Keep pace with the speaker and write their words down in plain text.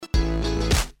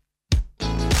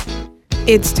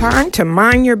It's time to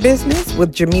mind your business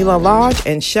with Jamillah Lodge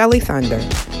and Shelly Thunder.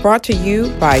 Brought to you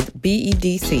by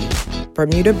BEDC.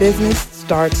 Bermuda Business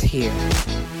starts here.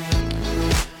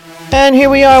 And here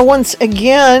we are once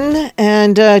again,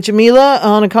 and Jamillah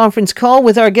on a conference call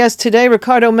with our guest today,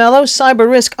 Ricardo Mello, Cyber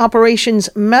Risk Operations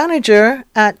Manager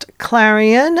at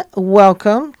Clarien.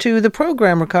 Welcome to the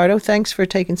program, Ricardo. Thanks for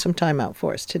taking some time out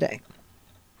for us today.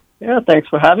 Yeah, thanks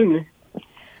for having me.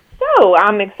 So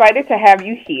I'm excited to have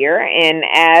you here, and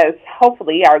as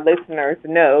hopefully our listeners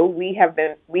know, we have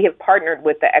partnered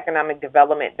with the Economic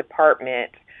Development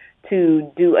Department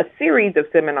to do a series of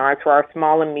seminars for our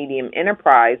small and medium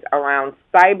enterprise around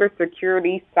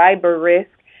cybersecurity, cyber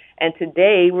risk, and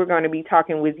today we're going to be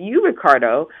talking with you,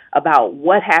 Ricardo, about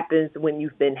what happens when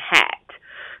you've been hacked.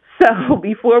 So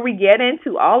before we get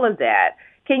into all of that,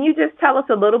 can you just tell us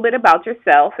a little bit about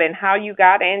yourself and how you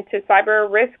got into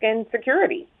cyber risk and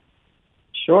security?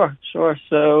 Sure.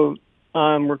 So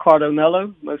I'm Ricardo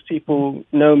Mello. Most people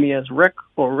know me as Rick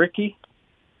or Ricky.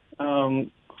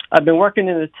 I've been working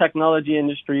in the technology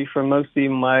industry for mostly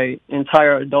my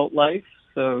entire adult life,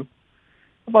 so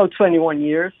about 21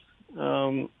 years.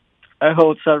 I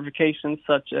hold certifications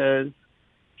such as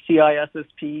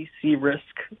CISSP, C-RISC,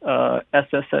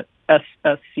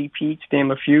 SSCP, to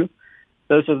name a few.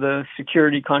 Those are the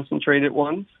security concentrated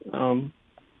ones.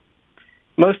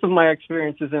 Most of my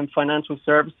experience is in financial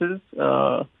services,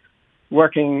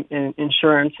 working in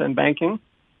insurance and banking,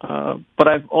 but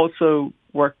I've also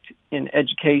worked in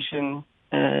education,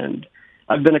 and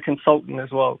I've been a consultant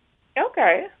as well.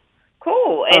 Okay,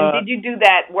 cool. And did you do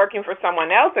that working for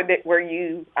someone else, or were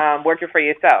you working for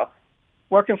yourself?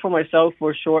 Working for myself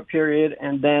for a short period,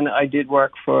 and then I did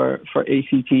work for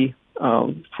ACT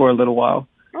for a little while.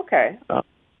 Okay.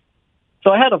 So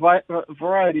I had a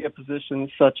variety of positions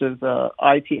such as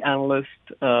IT analyst,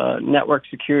 network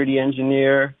security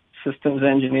engineer, systems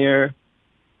engineer,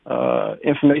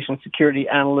 information security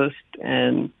analyst,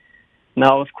 and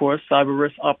now, of course, cyber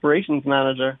risk operations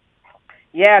manager.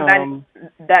 Yeah,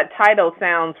 that title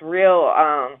sounds real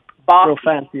bossy. Real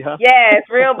fancy, huh? Yeah, it's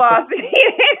real bossy.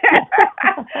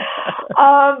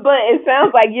 But it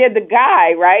sounds like you're the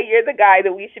guy, right? You're the guy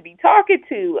that we should be talking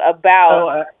to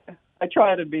about. I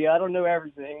try to be. I don't know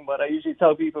everything, but I usually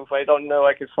tell people if I don't know,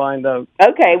 I can find out.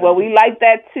 Okay, well, we like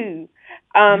that too.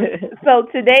 So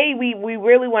today we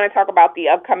really want to talk about the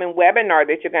upcoming webinar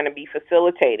that you're going to be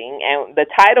facilitating, and the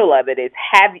title of it is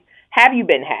Have You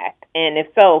Been Hacked? And if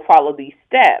so, follow these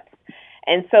steps.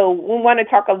 And so we want to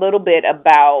talk a little bit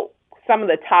about some of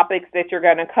the topics that you're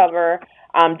going to cover,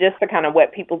 just to kind of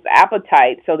whet people's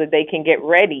appetite so that they can get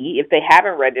ready, if they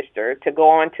haven't registered, to go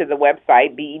on to the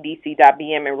website,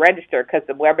 bedc.bm, and register, because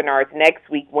the webinar is next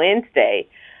week, Wednesday,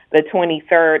 the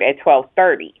 23rd at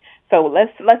 12:30. So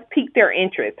let's pique their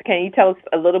interest. Can you tell us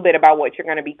a little bit about what you're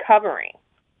going to be covering?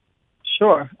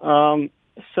 Sure.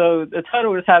 So the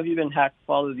title is Have You Been Hacked?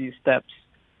 Follow these steps.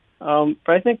 But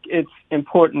I think it's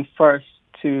important first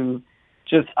to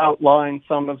just outline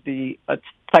some of the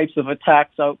types of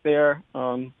attacks out there,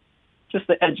 just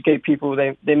to educate people.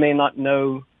 They may not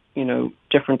know,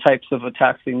 different types of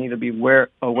attacks they need to be aware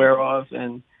of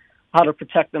and how to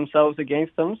protect themselves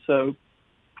against them. So,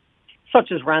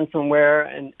 such as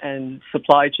ransomware and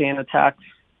supply chain attacks.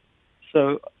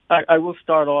 So I will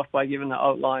start off by giving an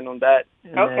outline on that.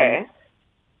 And okay.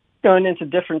 Going into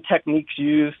different techniques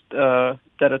used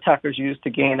that attackers use to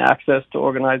gain access to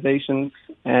organizations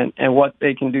and what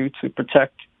they can do to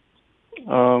protect.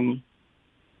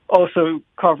 Also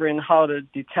covering how to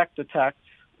detect attacks,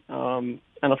 and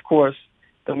of course,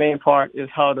 the main part is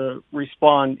how to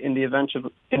respond in the event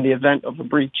of a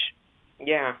breach.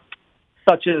 Yeah.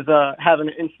 Such as having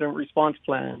an incident response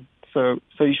plan. So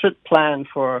you should plan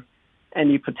for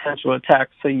any potential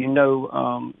attacks, so you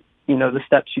know the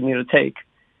steps you need to take.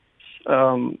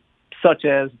 Such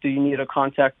as, do you need to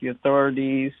contact the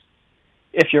authorities?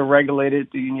 If you're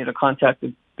regulated, do you need to contact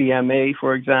the BMA,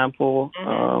 for example?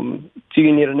 Mm-hmm. Do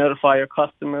you need to notify your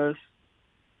customers?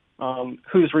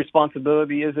 Whose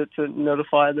responsibility is it to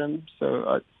notify them?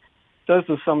 So those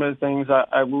are some of the things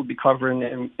I will be covering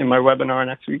in my webinar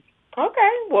next week.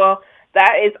 Okay, well,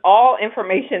 that is all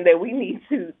information that we need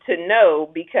to know,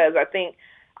 because I think,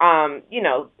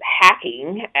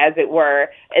 hacking, as it were,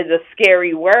 is a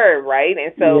scary word, right?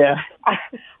 And so yeah.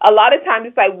 A lot of times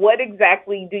it's like, what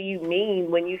exactly do you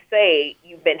mean when you say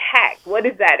you've been hacked? What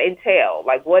does that entail?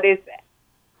 Like, what is that?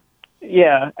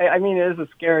 Yeah, I mean, it is a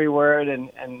scary word,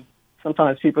 and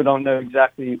sometimes people don't know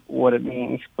exactly what it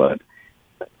means, but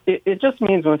it just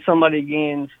means when somebody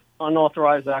gains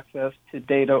unauthorized access to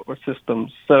data or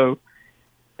systems. So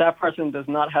that person does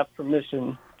not have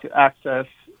permission to access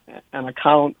an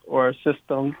account or a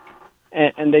system,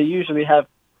 and they usually have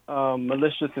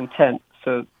malicious intent,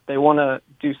 so they want to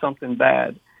do something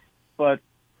bad. But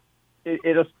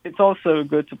it's also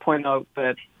good to point out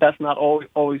that that's not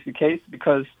always the case,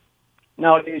 because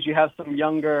nowadays you have some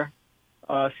younger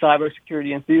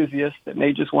cybersecurity enthusiasts that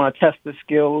may just want to test the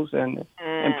skills and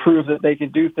prove that they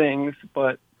can do things,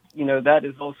 but that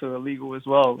is also illegal as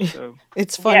well. So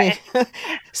it's funny. Yeah.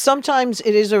 Sometimes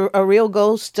it is a real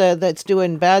ghost that's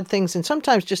doing bad things, and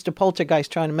sometimes just a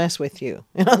poltergeist trying to mess with you.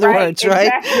 In other words,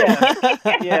 exactly.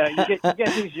 Right? Yeah. You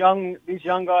get these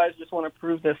young guys just want to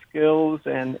prove their skills,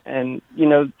 and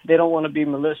they don't want to be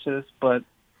malicious, but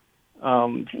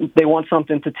they want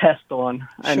something to test on.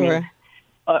 I mean,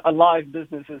 a live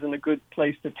business isn't a good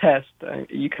place to test.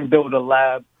 You can build a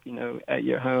lab, at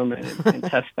your home and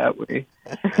test that way.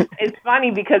 It's funny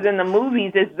because in the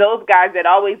movies, it's those guys that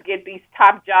always get these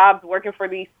top jobs working for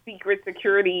these secret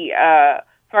security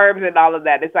firms and all of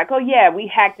that. It's like, oh yeah, we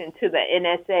hacked into the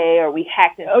NSA or we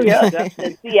hacked into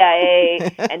the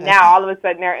CIA, and now all of a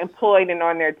sudden they're employed and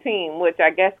on their team, which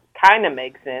I guess kind of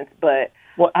makes sense. But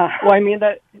I mean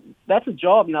that's a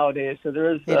job nowadays. So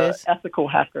there is ethical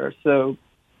hackers. So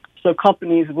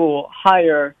companies will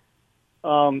hire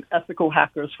ethical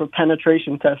hackers for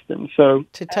penetration testing. So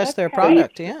to test their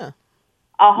product, a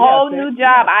whole new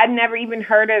job. I'd never even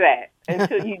heard of that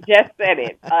until you just said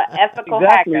it. Ethical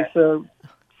hacker. So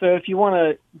if you want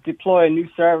to deploy a new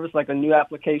service, like a new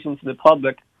application to the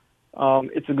public,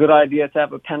 it's a good idea to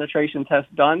have a penetration test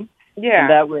done. Yeah. And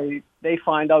that way they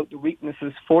find out the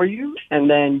weaknesses for you, and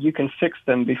then you can fix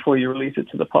them before you release it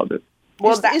to the public.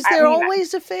 Well, is there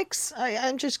always a fix?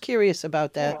 I'm just curious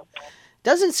about that.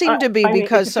 Doesn't seem to be,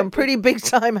 because some pretty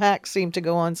big-time hacks seem to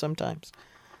go on sometimes.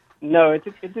 No, it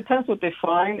depends what they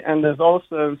find, and there's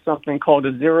also something called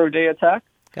a zero-day attack.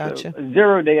 Gotcha. So a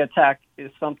zero-day attack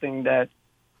is something that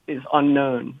is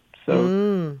unknown.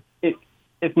 So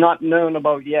it's not known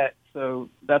about yet, so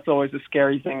that's always a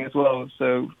scary thing as well.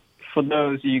 So for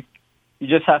those, you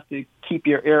just have to keep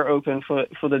your ear open for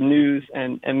the news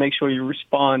and make sure you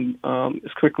respond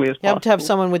as quickly as possible. You have to have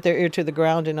someone with their ear to the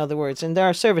ground, in other words, and there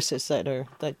are services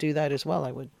that do that as well.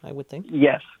 I would think.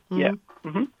 Yes. Mm-hmm. Yeah.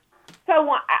 Mm-hmm. So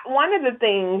one of the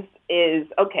things is,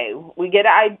 okay, we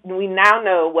now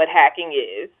know what hacking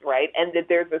is, right? And that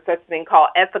there's a such thing called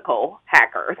ethical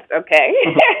hackers. Okay.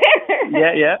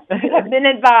 Yeah. You have been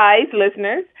advised,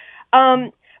 listeners.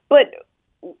 But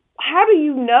how do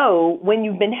you know when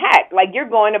you've been hacked? Like, you're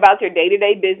going about your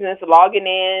day-to-day business, logging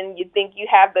in. You think you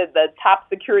have the top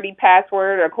security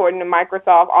password. According to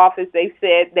Microsoft Office,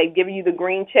 they've given you the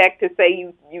green check to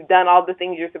say you've done all the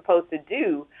things you're supposed to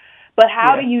do. But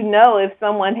how do you know if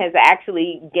someone has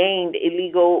actually gained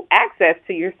illegal access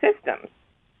to your systems?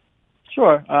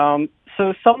 Sure.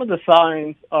 So some of the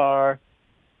signs are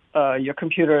your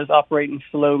computer is operating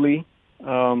slowly.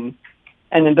 And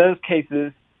in those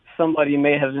cases, somebody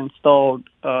may have installed,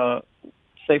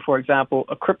 say, for example,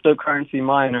 a cryptocurrency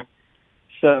miner.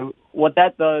 So what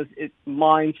that does, it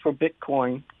mines for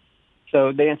Bitcoin.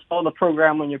 So they install the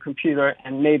program on your computer,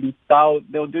 and maybe they'll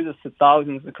do this to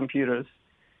thousands of computers.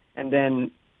 And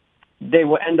then they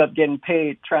will end up getting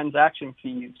paid transaction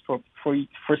fees for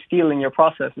stealing your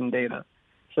processing data.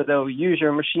 So they'll use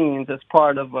your machines as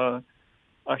part of a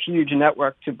huge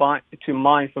network to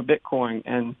mine for Bitcoin,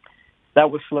 and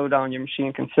that would slow down your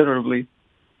machine considerably.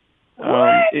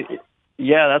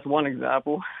 That's one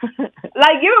example.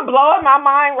 Like, you're blowing my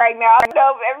mind right now. I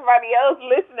know everybody else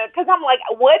listening, because I'm like,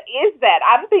 what is that?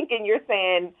 I'm thinking you're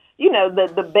saying,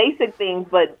 the basic things,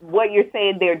 but what you're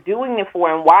saying they're doing it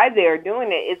for and why they're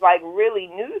doing it is like really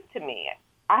news to me.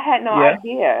 I had no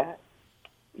idea.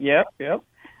 Yep.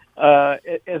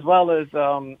 As well as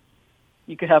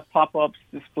you could have pop-ups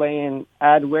displaying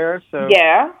adware. So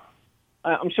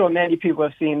I'm sure many people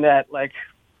have seen that, like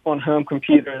on home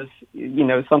computers.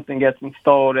 Something gets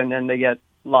installed and then they get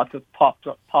lots of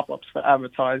pop-ups for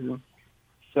advertising.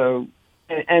 So,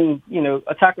 and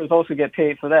attackers also get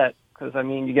paid for that. Because,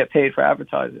 you get paid for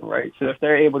advertising, right? So if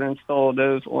they're able to install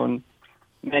those on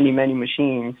many, many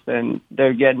machines, then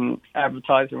they're getting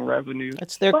advertising revenue.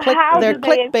 It's their clickbait. How do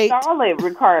they install it,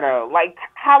 Ricardo? Like,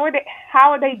 how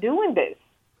are they doing this?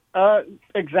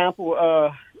 Example,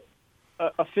 a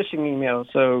phishing email.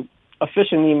 So a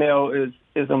phishing email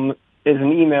is an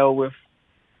email with,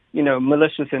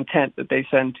 malicious intent that they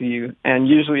send to you, and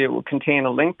usually it will contain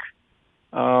a link.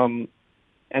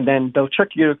 And then they'll trick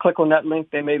you to click on that link.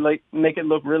 They may make it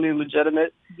look really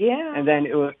legitimate. Yeah. And then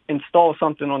it will install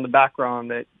something on the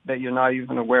background that you're not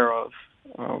even aware of.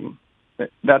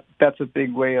 That's a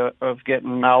big way of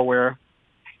getting malware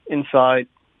inside.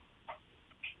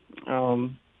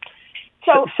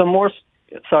 So some more.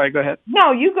 Sorry, go ahead.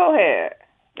 No, you go ahead.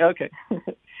 Okay.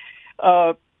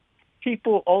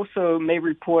 People also may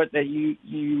report that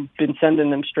you've been sending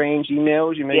them strange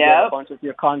emails. You may get a bunch of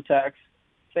your contacts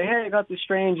say, "Hey, I got this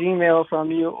strange email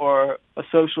from you," or a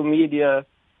social media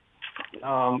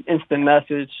instant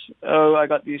message. "Oh, I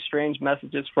got these strange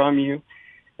messages from you,"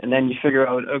 and then you figure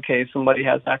out, okay, somebody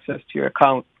has access to your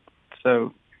account.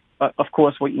 So, of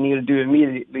course, what you need to do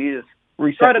immediately is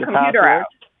reset your computer password. out.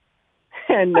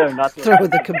 And no, not throw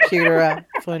the computer out.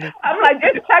 Funny. I'm like,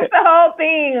 just check the whole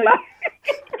thing.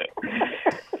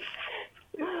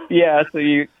 Yeah. So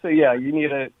you need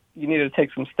to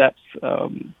take some steps,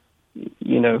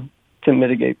 to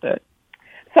mitigate that.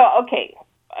 So okay,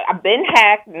 I've been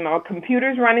hacked. My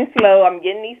computer's running slow. I'm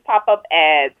getting these pop-up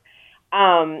ads.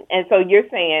 And so you're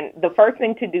saying the first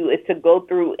thing to do is to go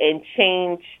through and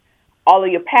change all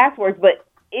of your passwords, but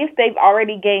if they've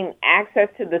already gained access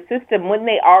to the system, wouldn't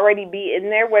they already be in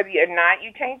there whether or not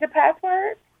you change the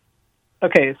password?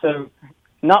 Okay, so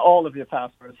not all of your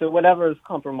passwords. So whatever is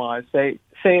compromised, say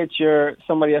it's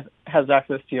somebody has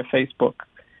access to your Facebook.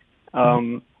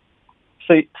 So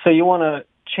you want to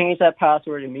change that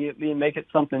password immediately and make it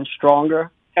something stronger.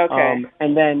 Okay.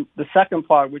 And then the second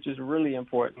part, which is really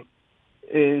important,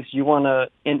 is you want to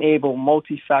enable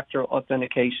multi-factor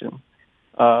authentication,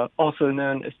 also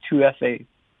known as 2FA.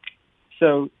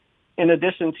 So in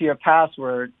addition to your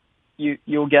password,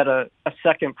 you'll get a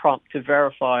second prompt to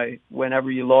verify whenever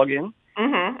you log in.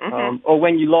 Or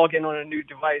when you log in on a new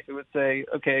device, it would say,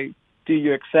 okay, do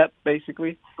you accept,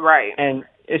 basically? Right. And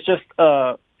it's just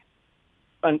a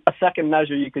second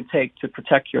measure you could take to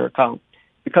protect your account.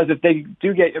 Because if they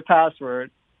do get your password,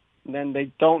 then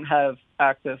they don't have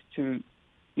access to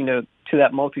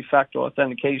that multi-factor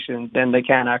authentication, then they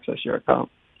can't access your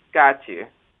account. Got you.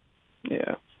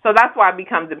 Yeah. So that's why it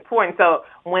becomes important. So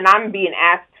when I'm being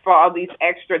asked for all these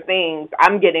extra things,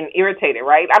 I'm getting irritated,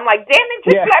 right? I'm like, damn it,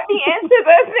 just let me into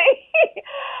the thing.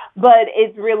 But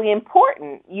it's really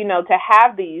important, to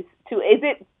have these two. Is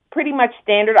it pretty much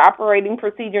standard operating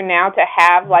procedure now to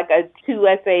have like a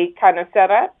 2SA kind of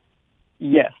setup?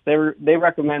 Yes, they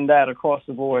recommend that across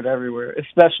the board everywhere,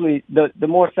 especially the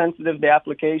more sensitive the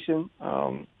application,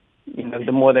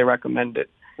 the more they recommend it.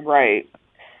 Right.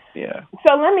 Yeah.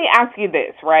 So let me ask you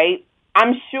this, right?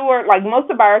 I'm sure, like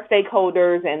most of our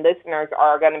stakeholders and listeners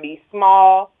are going to be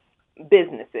small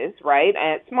businesses, right?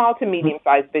 And small to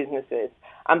medium-sized businesses.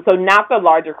 So not the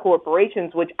larger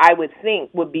corporations, which I would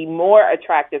think would be more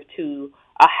attractive to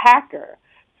a hacker.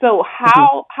 So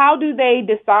how do they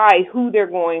decide who they're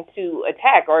going to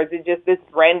attack? Or is it just this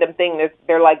random thing that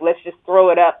they're like, let's just throw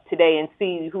it up today and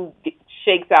see who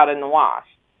shakes out in the wash?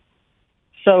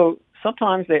 So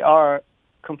sometimes they are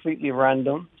completely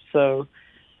random. So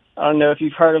I don't know if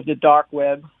you've heard of the dark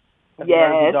web. Yes.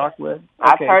 Heard of the dark web? Okay,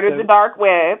 I've heard of the dark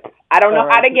web. I don't know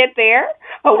how to get there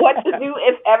or what to do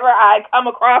if ever I come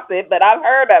across it, but I've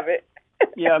heard of it.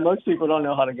 Yeah, most people don't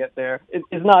know how to get there. It's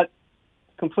not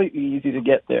completely easy to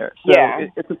get there. So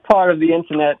it's a part of the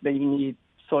internet that you need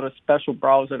sort of special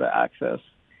browser to access.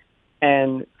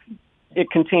 And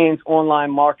it contains online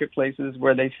marketplaces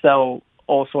where they sell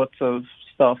all sorts of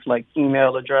stuff like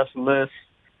email address lists,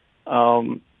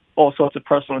 all sorts of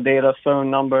personal data, phone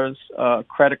numbers,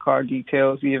 credit card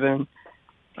details even.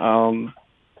 So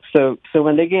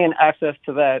when they gain access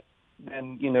to that,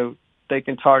 then, they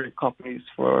can target companies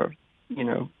for,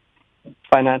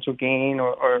 financial gain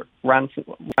or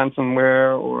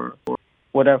ransomware or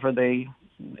whatever they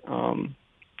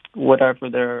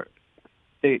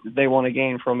want to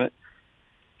gain from it.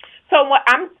 So what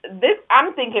I'm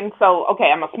thinking. So okay,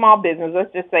 I'm a small business.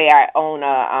 Let's just say I own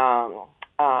a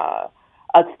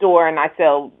store and I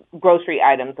sell grocery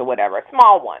items or whatever, a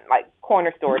small one like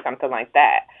corner store or something like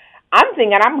that. I'm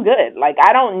thinking I'm good. Like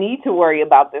I don't need to worry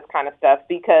about this kind of stuff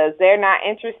because they're not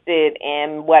interested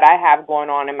in what I have going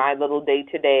on in my little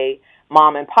day-to-day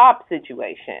mom and pop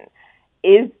situation.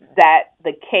 Is that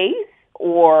the case?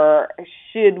 Or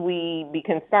should we be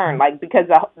concerned? Like, because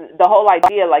the whole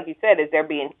idea, like you said, is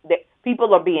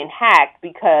people are being hacked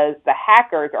because the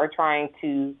hackers are trying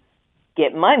to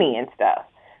get money and stuff.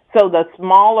 So the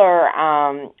smaller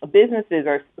businesses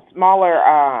or smaller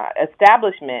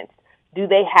establishments, do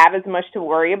they have as much to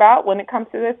worry about when it comes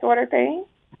to this sort of thing?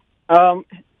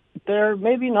 They're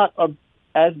maybe not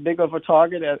as big of a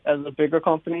target as a bigger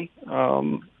company,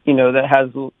 that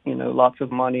has, lots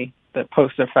of money, that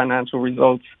post their financial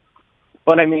results.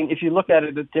 But I mean, if you look at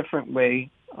it a different way,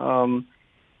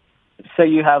 say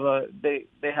you have they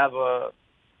have a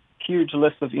huge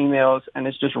list of emails and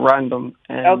it's just random,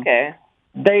 and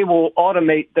they will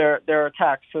automate their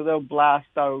attacks. So they'll blast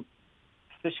out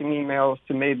phishing emails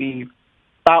to maybe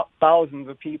thousands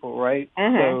of people, right?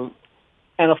 Mm-hmm. So,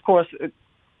 and of course,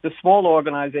 the smaller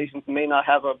organizations may not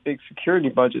have a big security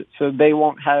budget, so they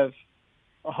won't have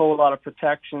a whole lot of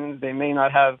protections. They may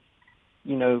not have,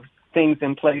 things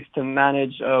in place to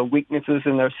manage weaknesses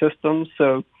in their systems.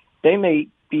 So they may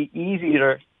be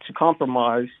easier to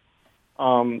compromise.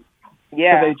 So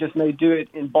they just may do it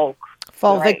in bulk.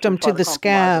 Fall victim to the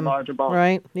scam,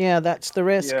 right? Yeah, that's the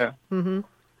risk. Yeah. Mm-hmm.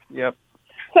 Yep.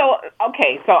 So,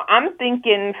 so I'm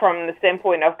thinking from the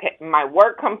standpoint of my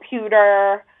work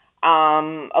computer.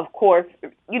 Of course,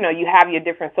 you have your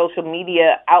different social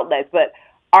media outlets, but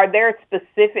are there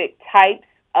specific types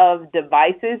of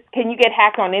devices? Can you get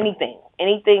hacked on anything?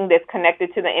 Anything that's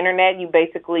connected to the internet, you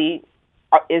basically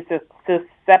is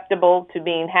susceptible to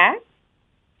being hacked?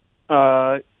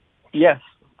 Yes.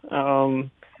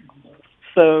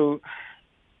 So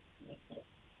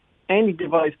any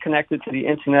device connected to the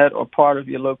internet or part of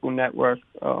your local network,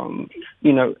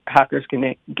 hackers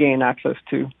can gain access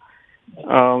to.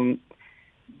 I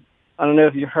don't know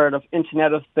if you heard of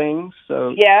Internet of Things.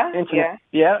 So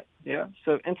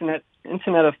So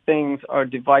Internet of Things are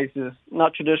devices,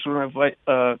 not traditional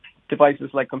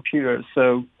devices like computers.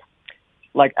 So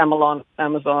like Amazon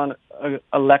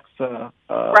Alexa,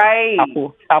 right.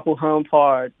 Apple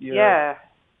HomePod,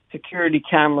 security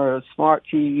cameras, smart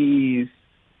TVs,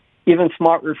 even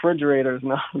smart refrigerators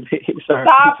nowadays.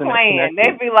 Stop playing.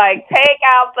 They'd be like, take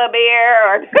out the beer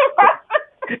or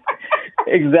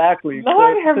Exactly.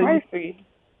 Lord have mercy.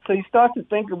 So you start to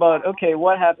think about, okay,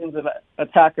 what happens if an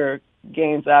attacker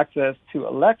gains access to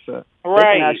Alexa? Right. They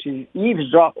can actually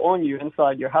eavesdrop on you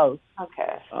inside your house.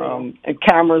 Okay. And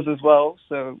cameras as well.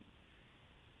 So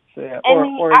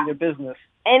or in your business.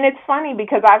 And it's funny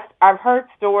because I've heard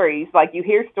stories, like you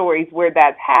hear stories where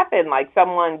that's happened, like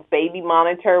someone's baby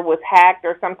monitor was hacked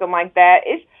or something like that.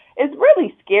 It's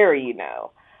really scary,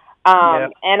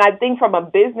 And I think from a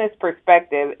business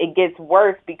perspective, it gets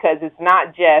worse because it's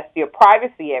not just your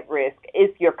privacy at risk,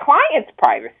 it's your client's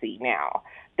privacy now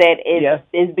that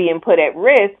is being put at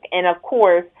risk. And of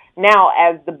course, now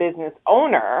as the business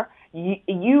owner,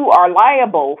 you are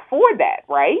liable for that,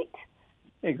 right?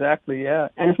 Exactly, yeah.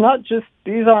 And it's not just,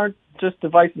 these aren't just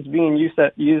devices being used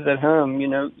at home.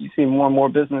 You see more and more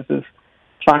businesses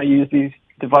trying to use these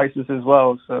devices as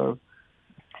well. So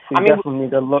you definitely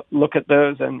need to look at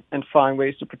those and find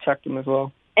ways to protect them as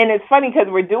well. And it's funny because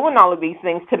we're doing all of these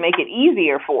things to make it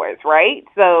easier for us, right?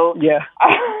 So yeah.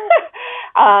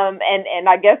 And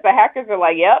I guess the hackers are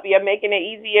like, yep, you're making it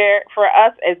easier for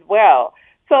us as well.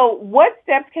 So what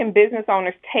steps can business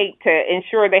owners take to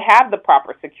ensure they have the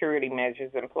proper security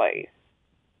measures in place?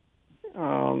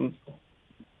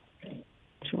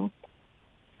 Sure.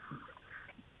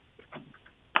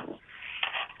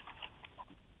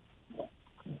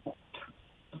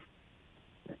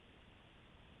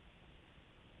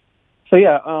 So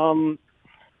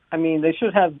they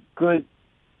should have good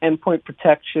endpoint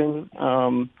protection.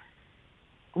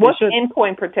 What's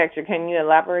endpoint protection? Can you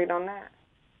elaborate on that?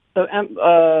 So,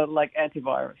 like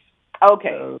antivirus.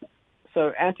 Okay.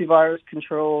 So antivirus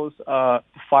controls,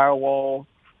 firewall,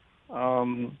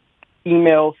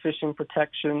 email phishing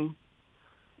protection,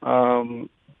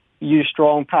 use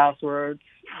strong passwords,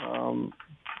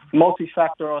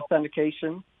 multi-factor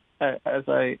authentication, as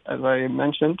I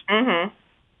mentioned. Mm-hmm.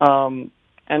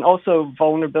 And also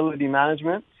vulnerability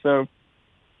management. So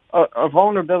a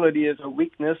vulnerability is a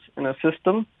weakness in a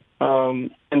system,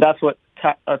 and that's what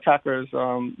attackers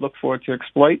look for to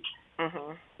exploit.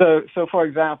 Mm-hmm. So for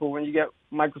example, when you get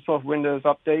Microsoft Windows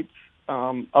updates,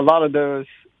 a lot of those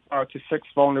are to fix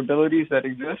vulnerabilities that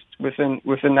exist within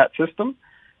that system.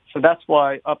 So that's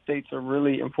why updates are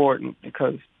really important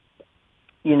because,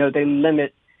 they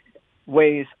limit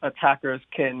ways attackers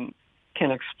can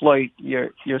exploit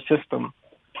your system.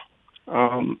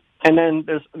 And then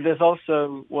there's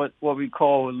also what we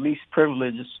call least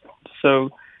privileges. So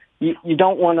you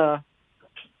don't want to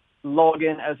log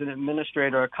in as an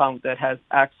administrator account that has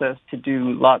access to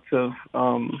do lots of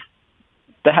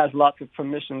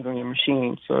permissions on your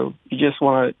machine. So you just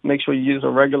want to make sure you use a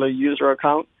regular user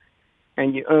account,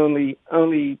 and you only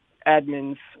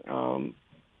admins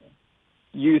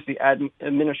use the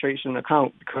administration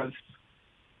account, because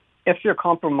if you're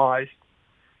compromised,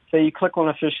 say you click on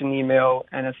a phishing email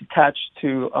and it's attached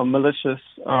to a malicious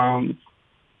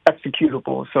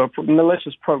executable, so a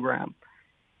malicious program.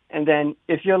 And then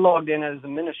if you're logged in as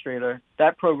administrator,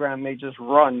 that program may just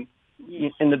run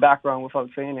in the background without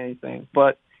saying anything.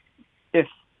 But if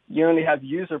you only have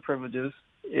user privileges,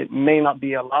 it may not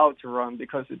be allowed to run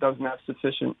because it doesn't have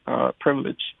sufficient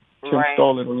privilege to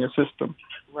install it on your system.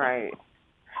 Right.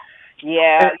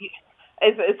 Yeah.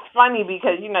 it's funny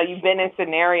because, you've been in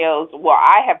scenarios, well,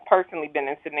 I have personally been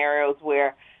in scenarios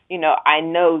where, I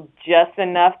know just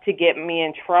enough to get me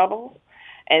in trouble.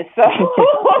 And so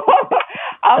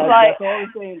I'm like, that's all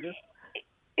I'm saying,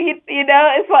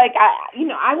 it's like,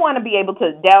 I want to be able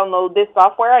to download this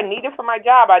software. I need it for my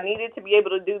job. I need it to be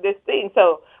able to do this thing.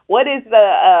 So what is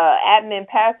the admin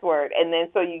password? And then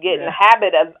so you get in the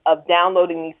habit of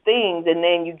downloading these things, and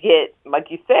then you get, like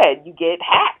you said, you get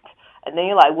hacked. And then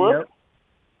you're like,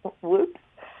 whoops.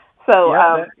 So,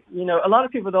 a lot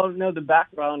of people don't know the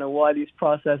background of why these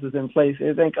processes in place.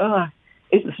 They think,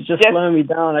 this is just slowing me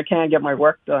down. I can't get my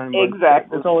work done. But exactly.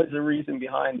 There's always a reason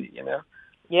behind it,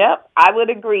 Yep, I would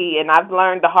agree, and I've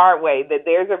learned the hard way that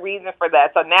there's a reason for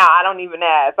that. So now I don't even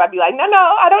ask. I'd be like, no,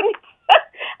 I don't need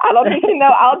I don't need to know.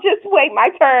 I'll just wait my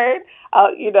turn.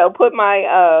 Put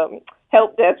my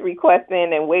help desk request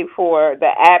in and wait for the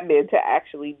admin to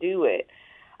actually do it.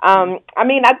 I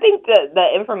think the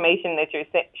information that you're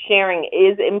sharing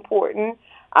is important.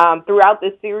 Throughout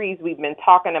this series, we've been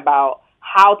talking about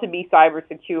how to be cyber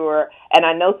secure, and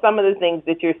I know some of the things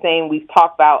that you're saying we've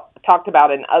talked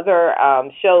about in other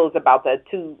shows about the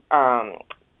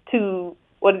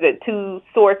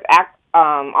two-source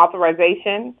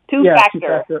authorization,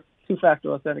 two-factor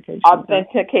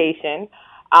authentication.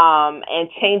 And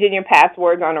changing your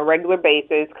passwords on a regular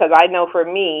basis, because I know for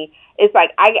me, it's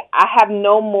like I have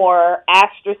no more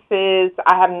asterisks,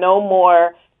 I have no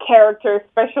more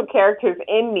special characters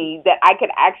in me that I could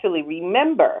actually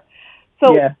remember.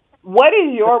 So what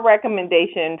is your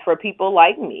recommendation for people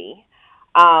like me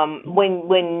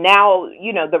when now,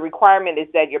 the requirement is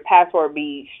that your password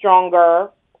be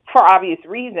stronger for obvious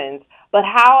reasons, but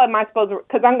how am I supposed to,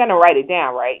 because I'm going to write it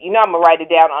down, right? I'm going to write it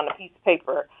down on a piece of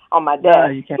paper on my desk. No,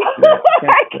 you can't do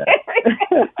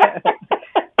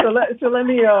that. So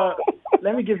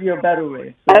let me give you a better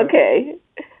way. So okay.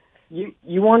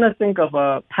 You want to think of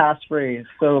a passphrase,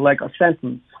 so like a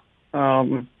sentence,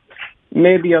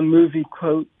 maybe a movie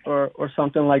quote or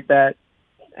something like that.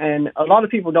 And a lot of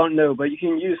people don't know, but you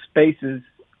can use spaces.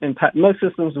 Most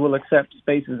systems will accept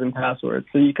spaces in passwords.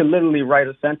 So you can literally write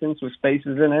a sentence with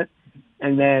spaces in it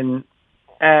and then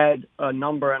add a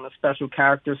number and a special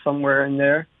character somewhere in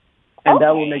there. And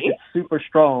that will make it super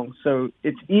strong. So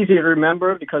it's easy to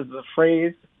remember because of the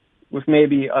phrase with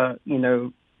maybe a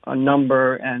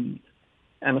number and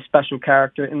a special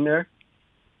character in there.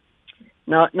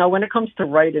 Now, when it comes to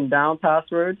writing down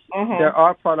passwords, there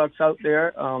are products out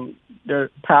there. There are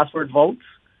password vaults.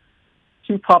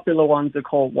 Two popular ones are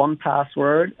called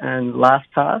 1Password and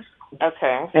LastPass.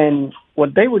 Okay. And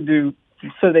what they would do,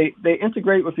 so they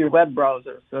integrate with your web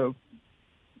browser. So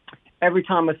every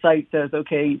time a site says,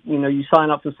 okay, you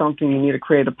sign up for something, you need to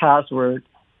create a password,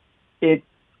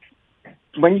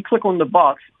 when you click on the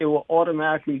box, it will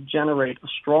automatically generate a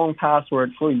strong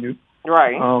password for you.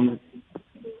 Right.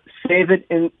 Save it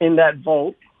in that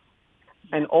vault,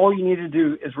 and all you need to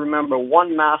do is remember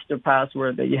one master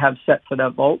password that you have set for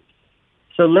that vault.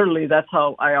 So literally, that's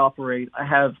how I operate. I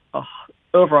have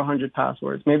over 100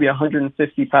 passwords, maybe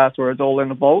 150 passwords all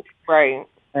in a vault. Right.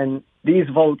 And these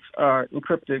vaults are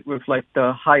encrypted with like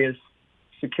the highest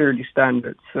security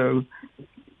standards. So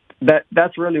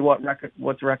that's really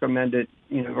what's recommended,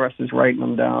 versus writing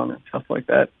them down and stuff like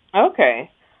that. Okay.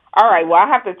 All right. Well, I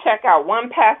have to check out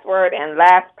 1Password and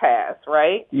LastPass,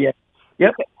 right? Yeah.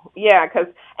 Yep. Yeah, because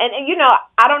and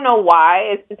I don't know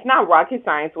why it's not rocket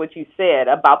science what you said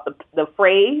about the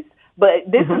phrase, but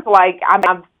this is like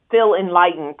I'm feel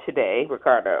enlightened today,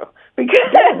 Ricardo, because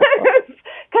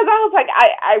I was like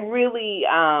I really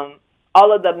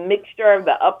all of the mixture of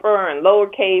the upper and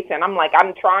lowercase, and I'm like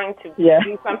I'm trying to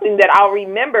do something that I'll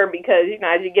remember because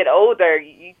as you get older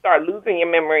you start losing your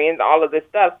memory and all of this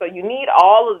stuff, so you need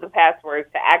all of the passwords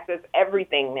to access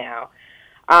everything now.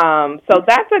 So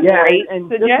that's a great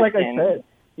suggestion.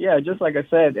 Just like I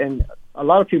said, and a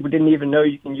lot of people didn't even know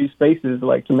you can use spaces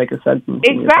like to make a sentence.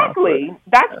 Exactly.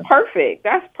 That's perfect.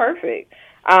 That's perfect.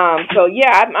 I'm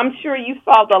sure you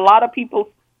solved a lot of people's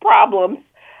problems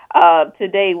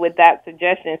today with that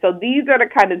suggestion. So these are the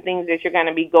kind of things that you're going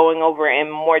to be going over in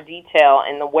more detail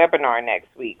in the webinar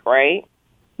next week, right?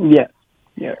 Yes.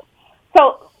 Yeah.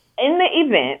 So in the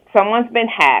event someone's been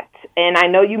hacked, and I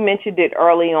know you mentioned it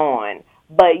early on,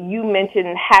 but you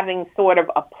mentioned having sort of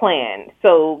a plan.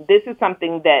 So this is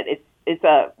something that it's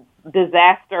a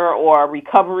disaster or a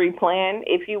recovery plan,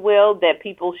 if you will, that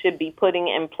people should be putting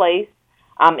in place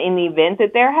in the event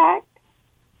that they're hacked?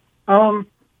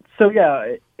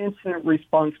 Incident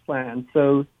response plan.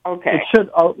 So it should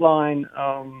outline,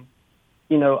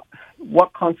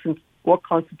 what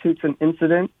constitutes an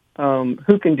incident,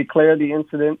 who can declare the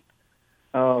incident,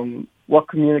 what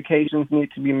communications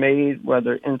need to be made,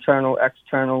 whether internal,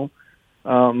 external,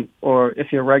 or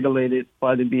if you're regulated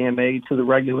by the BMA to the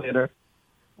regulator.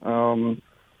 And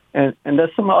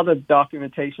there's some other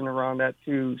documentation around that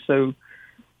too. So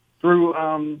through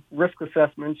risk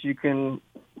assessments, you can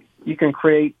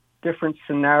create different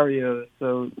scenarios.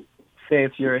 So say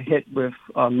if you're hit with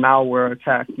a malware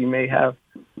attack, you may have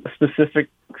a specific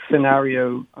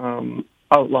scenario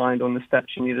outlined on the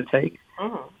steps you need to take.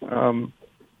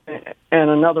 And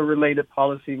another related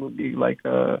policy would be like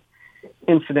a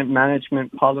incident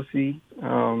management policy,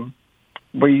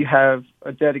 where you have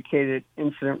a dedicated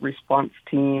incident response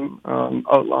team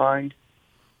outlined,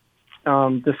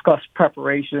 discuss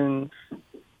preparations,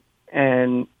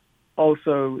 and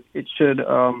also it should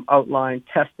outline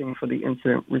testing for the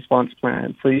incident response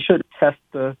plan. So you should test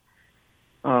the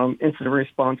incident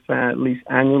response plan at least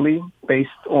annually based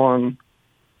on,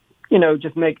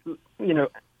 just make,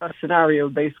 a scenario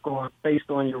based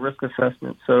on your risk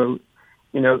assessment. So,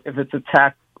 if it's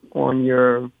attack on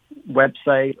your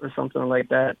website or something like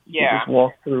that, you just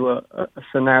walk through a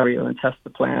scenario and test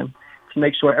the plan to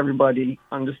make sure everybody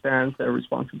understands their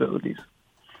responsibilities.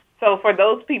 So for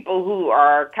those people who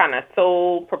are kind of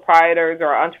sole proprietors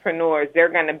or entrepreneurs, they're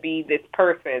going to be this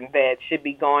person that should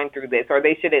be going through this, or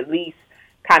they should at least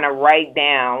kind of write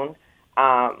down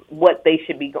what they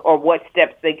should be, or what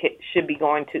steps they should be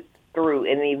going through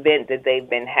in the event that they've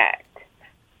been hacked.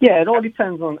 Yeah, it all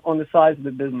depends on the size of the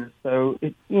business. So,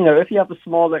 if you have a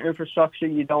smaller infrastructure,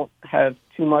 you don't have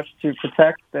too much to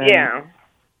protect, then,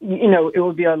 it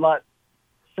would be a lot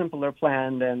simpler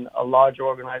plan than a large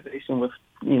organization with,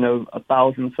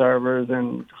 1,000 servers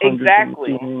and hundreds of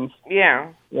teams.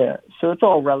 Yeah. So it's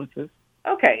all relative.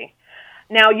 Okay.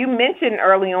 Now, you mentioned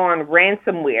early on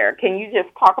ransomware. Can you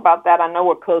just talk about that? I know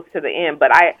we're close to the end,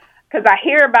 but because I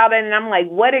hear about it and I'm like,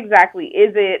 what exactly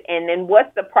is it? And then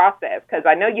what's the process? Because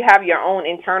I know you have your own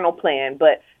internal plan,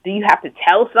 but do you have to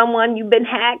tell someone you've been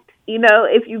hacked?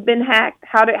 If you've been hacked,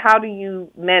 how do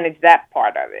you manage that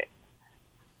part of it?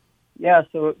 Yeah,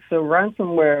 so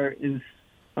ransomware is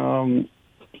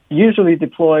usually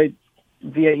deployed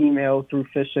via email through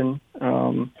phishing.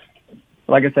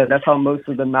 Like I said, that's how most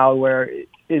of the malware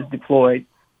is deployed.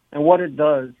 And what it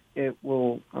does, it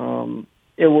will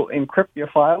encrypt your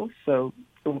files, so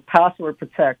it will password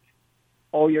protect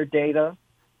all your data,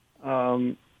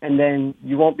 and then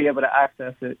you won't be able to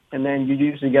access it. And then you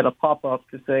usually get a pop-up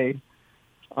to say,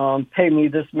 pay me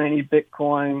this many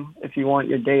Bitcoin if you want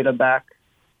your data back.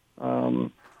 So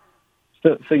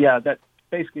yeah, that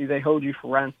basically they hold you for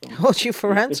ransom. Hold you for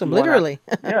ransom, literally.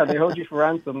 Yeah, they hold you for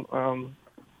ransom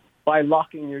by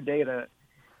locking your data.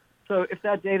 So if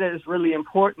that data is really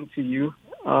important to you,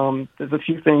 there's a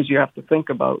few things you have to think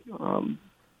about.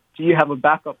 Do you have a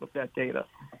backup of that data?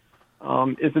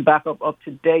 Is the backup up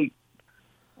to date?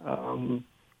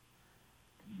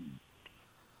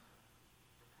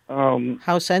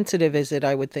 How sensitive is it,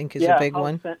 I would think, is a big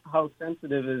one. How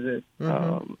sensitive is it?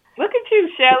 Mm-hmm. Look at you,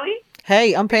 Shelley.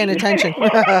 Hey, I'm paying attention.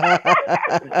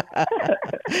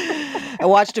 I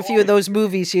watched a few of those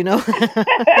movies, Yeah,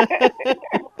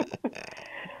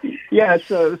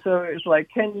 so it's like,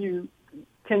 can you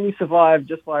survive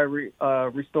just by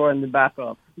restoring the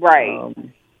backup? Right.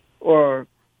 Or,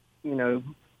 do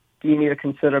you need to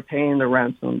consider paying the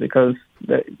ransom? Because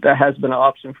that has been an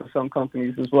option for some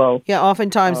companies as well. Yeah,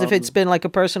 oftentimes if it's been like a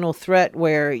personal threat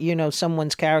where,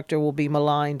 someone's character will be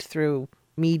maligned through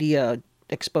media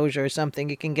exposure or something,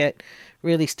 it can get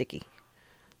really sticky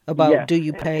about do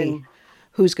you pay,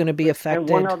 who's going to be affected.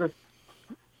 And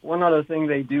one other thing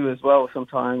they do as well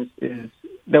sometimes is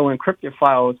they'll encrypt your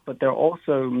files, but they'll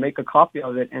also make a copy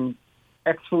of it and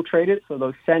exfiltrate it, so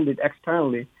they'll send it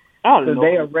externally. Oh, so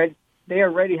Lord. they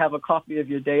already have a copy of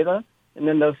your data, and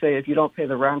then they'll say, if you don't pay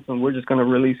the ransom, we're just going to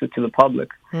release it to the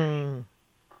public.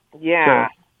 Yeah.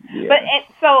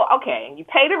 So, okay, you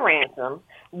pay the ransom.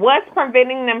 What's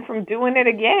preventing them from doing it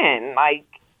again? Like,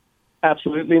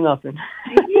 absolutely nothing.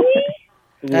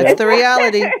 That's the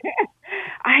reality.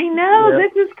 I know.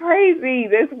 This is crazy.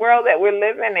 This world that we're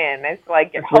living in. It's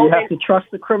like you have to trust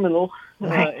the criminal.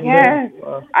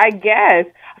 I guess.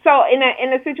 So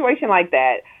in a situation like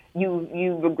that,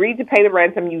 you've agreed to pay the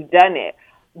ransom. You've done it.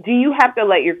 Do you have to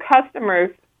let your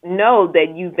customers know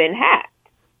that you've been hacked?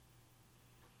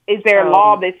 Is there a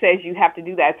law that says you have to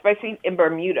do that, especially in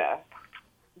Bermuda?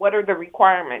 What are the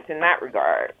requirements in that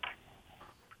regard?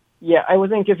 Yeah, I would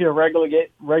think if you're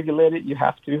regulated, you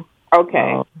have to.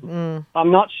 Okay.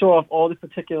 I'm not sure of all the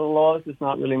particular laws. It's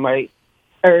not really my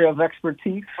area of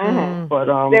expertise. Mm-hmm. But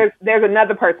there's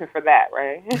another person for that,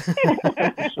 right?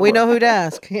 We know who to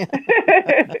ask.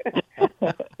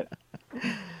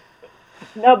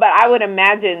 No, but I would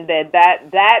imagine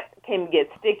that can get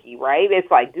sticky, right?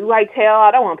 It's like, do I tell?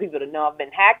 I don't want people to know I've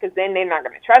been hacked because then they're not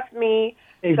going to trust me.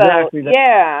 Exactly. So,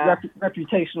 yeah.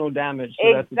 Reputational damage.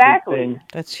 So exactly. That's a big thing.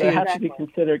 That's so huge. it has to be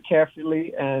considered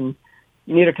carefully, and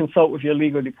you need to consult with your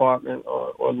legal department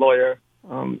or lawyer,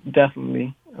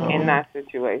 definitely. In that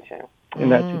situation.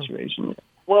 Yeah.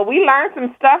 Well, we learned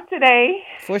some stuff today.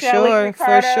 For Shelley, sure.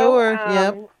 Ricardo. For sure.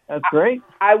 Yep. That's great.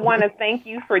 I want to thank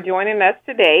you for joining us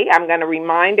today. I'm going to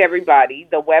remind everybody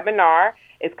the webinar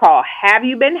is called Have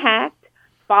You Been Hacked?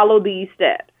 Follow These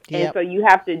Steps. Yep. And so you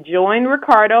have to join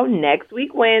Ricardo next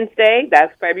week, Wednesday.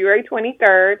 That's February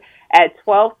 23rd at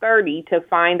 12:30 to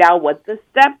find out what the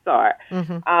steps are.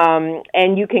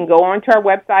 And you can go onto our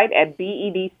website at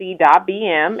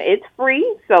bedc.bm. It's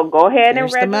free, so go ahead and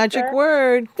register. The magic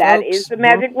word. That folks. is the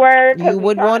magic word. You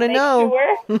would want to know.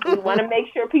 We want to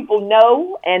make sure people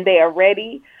know and they are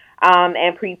ready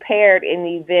and prepared in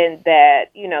the event that,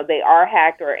 they are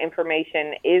hacked or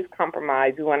information is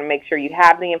compromised. We want to make sure you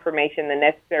have the information, the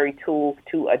necessary tools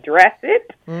to address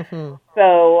it.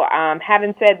 So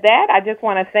having said that, I just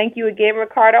want to thank you again,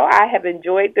 Ricardo. I have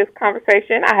enjoyed this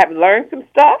conversation. I have learned some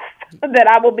stuff that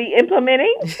I will be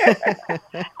implementing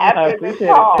after this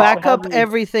call. Back up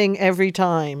everything every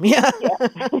time. Yeah.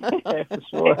 Yeah, for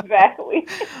sure. Exactly.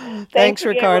 Thanks,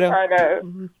 again,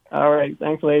 Ricardo. All right.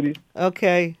 Thanks, ladies.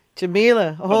 Okay.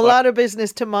 Jamillah, a whole lot of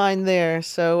business to mind there.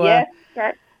 So yes,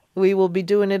 sir. We will be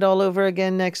doing it all over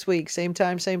again next week. Same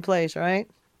time, same place, right?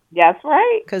 That's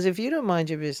right. Because if you don't mind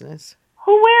your business,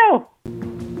 who will?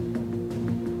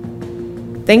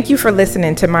 Thank you for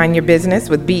listening to Mind Your Business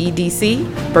with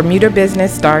BEDC. Bermuda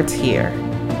Business starts here.